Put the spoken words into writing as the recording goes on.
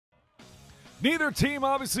Neither team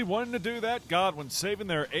obviously wanting to do that. Godwin saving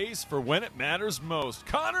their ace for when it matters most.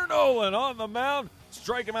 Connor Nolan on the mound.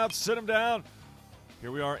 Strike him out, sit him down.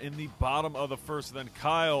 Here we are in the bottom of the first. Then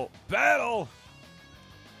Kyle Battle.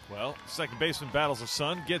 Well, second baseman battles the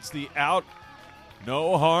sun, gets the out.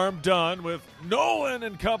 No harm done with Nolan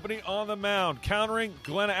and company on the mound. Countering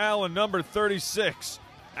Glen Allen, number 36.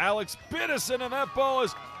 Alex Biddison, and that ball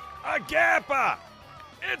is a gappa.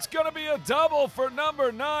 It's going to be a double for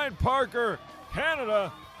number 9, Parker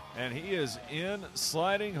Canada. And he is in,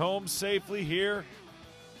 sliding home safely here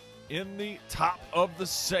in the top of the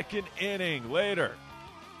second inning. Later,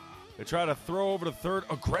 they try to throw over to third.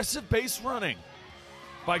 Aggressive base running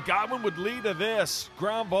by Godwin would lead to this.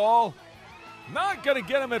 Ground ball. Not going to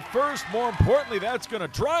get him at first. More importantly, that's going to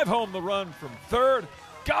drive home the run from third.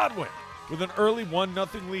 Godwin with an early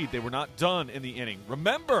 1-0 lead. They were not done in the inning.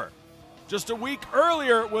 Remember, just a week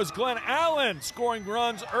earlier, it was Glen Allen scoring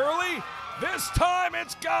runs early. This time,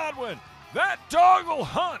 it's Godwin. That dog will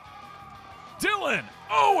hunt. Dylan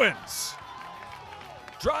Owens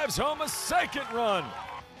drives home a second run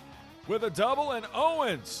with a double, and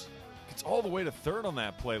Owens gets all the way to third on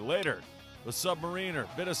that play. Later, the Submariner,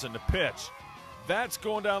 Biddison to pitch. That's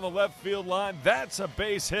going down the left field line. That's a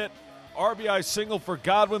base hit. RBI single for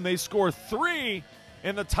Godwin. They score 3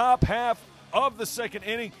 in the top half of the second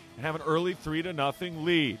inning and have an early 3-0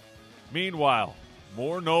 lead. Meanwhile,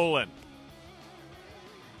 more Nolan.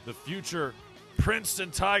 The future Princeton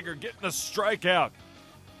Tiger getting a strikeout.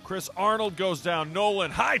 Chris Arnold goes down. Nolan,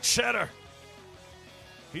 high cheddar.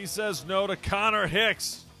 He says no to Connor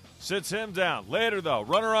Hicks. Sits him down. Later, though,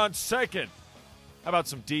 runner on second. How about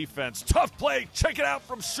some defense? Tough play. Check it out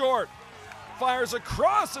from short. Fires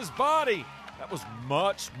across his body. That was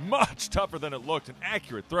much, much tougher than it looked. An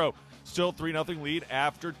accurate throw. Still 3-0 lead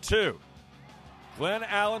after 2. Glen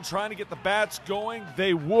Allen trying to get the bats going.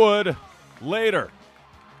 They would later.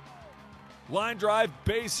 Line drive,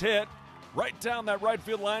 base hit. Right down that right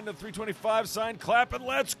field line to the 325 sign. Clap and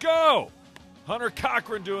let's go. Hunter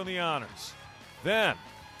Cochran doing the honors. Then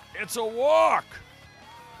it's a walk.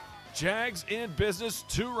 Jags in business,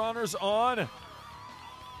 2 runners on.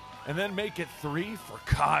 And then make it 3 for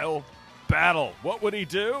Kyle Battle. What would he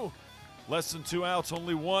do? Less than 2 outs,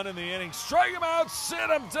 only 1 in the inning. Strike him out, sit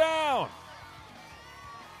him down.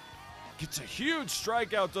 Gets a huge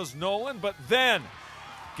strikeout, does Nolan, but then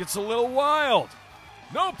gets a little wild.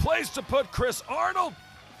 No place to put Chris Arnold.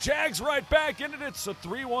 Jags right back in it. It's a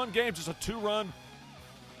 3-1 game, just a 2-run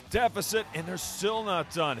deficit, and they're still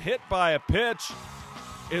not done. Hit by a pitch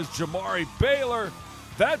is Jamari Baylor.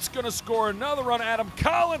 That's going to score another run. Adam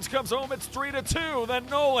Collins comes home. It's 3-2. Then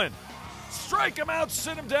Nolan. Strike him out,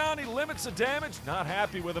 sit him down. He limits the damage. Not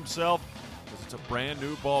happy with himself because it's a brand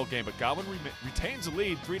new ball game. But Godwin retains the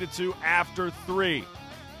lead 3-2 after 3.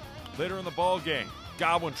 Later in the ball game,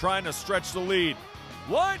 Godwin trying to stretch the lead.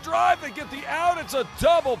 Line drive, they get the out. It's a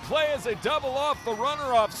double play as they double off the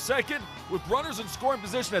runner off second with runners in scoring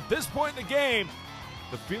position at this point in the game.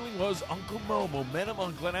 The feeling was Uncle Mo, momentum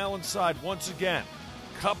on Glen Allen's side once again.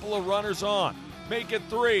 Couple of runners on, make it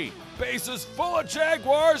 3. Bases full of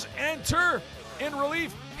Jaguars. Enter in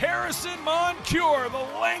relief Harrison Moncure,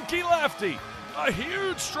 the lanky lefty. A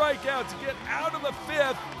huge strikeout to get out of the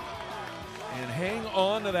 5th and hang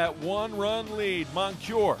on to that 1-run lead.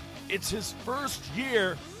 Moncure, it's his first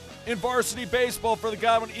year in varsity baseball for the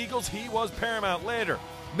Godwin Eagles. He was paramount. Later,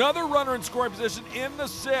 another runner in scoring position in the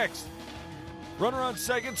 6th. Runner on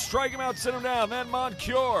second, strike him out, sit him down. Then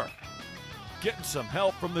Moncure getting some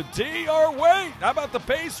help from the D. Or wait, how about the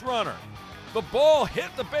base runner? The ball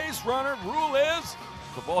hit the base runner. Rule is,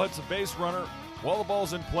 the ball hits the base runner while the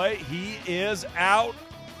ball's in play, he is out.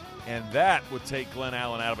 And that would take Glen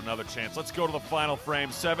Allen out of another chance. Let's go to the final frame.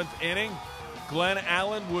 7th inning. Glen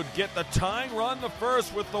Allen would get the tying run the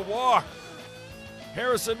first with the walk.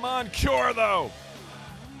 Harrison Moncure, though,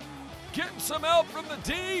 getting some help from the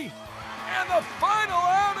D. And the final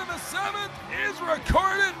out in the 7th is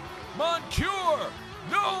recorded. Moncure,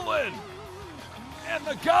 Nolan, and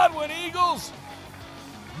the Godwin Eagles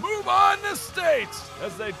move on to states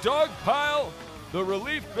as they dogpile the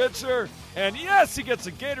relief pitcher. And yes, he gets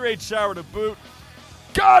a Gatorade shower to boot.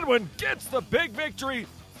 Godwin gets the big victory.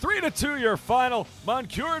 3-2 your final.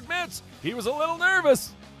 Moncure admits he was a little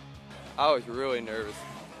nervous. I was really nervous.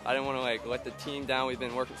 I didn't want to let the team down. We've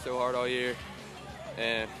been working so hard all year.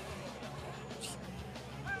 And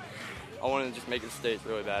I wanted to just make it to states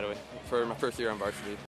really badly for my first year on varsity.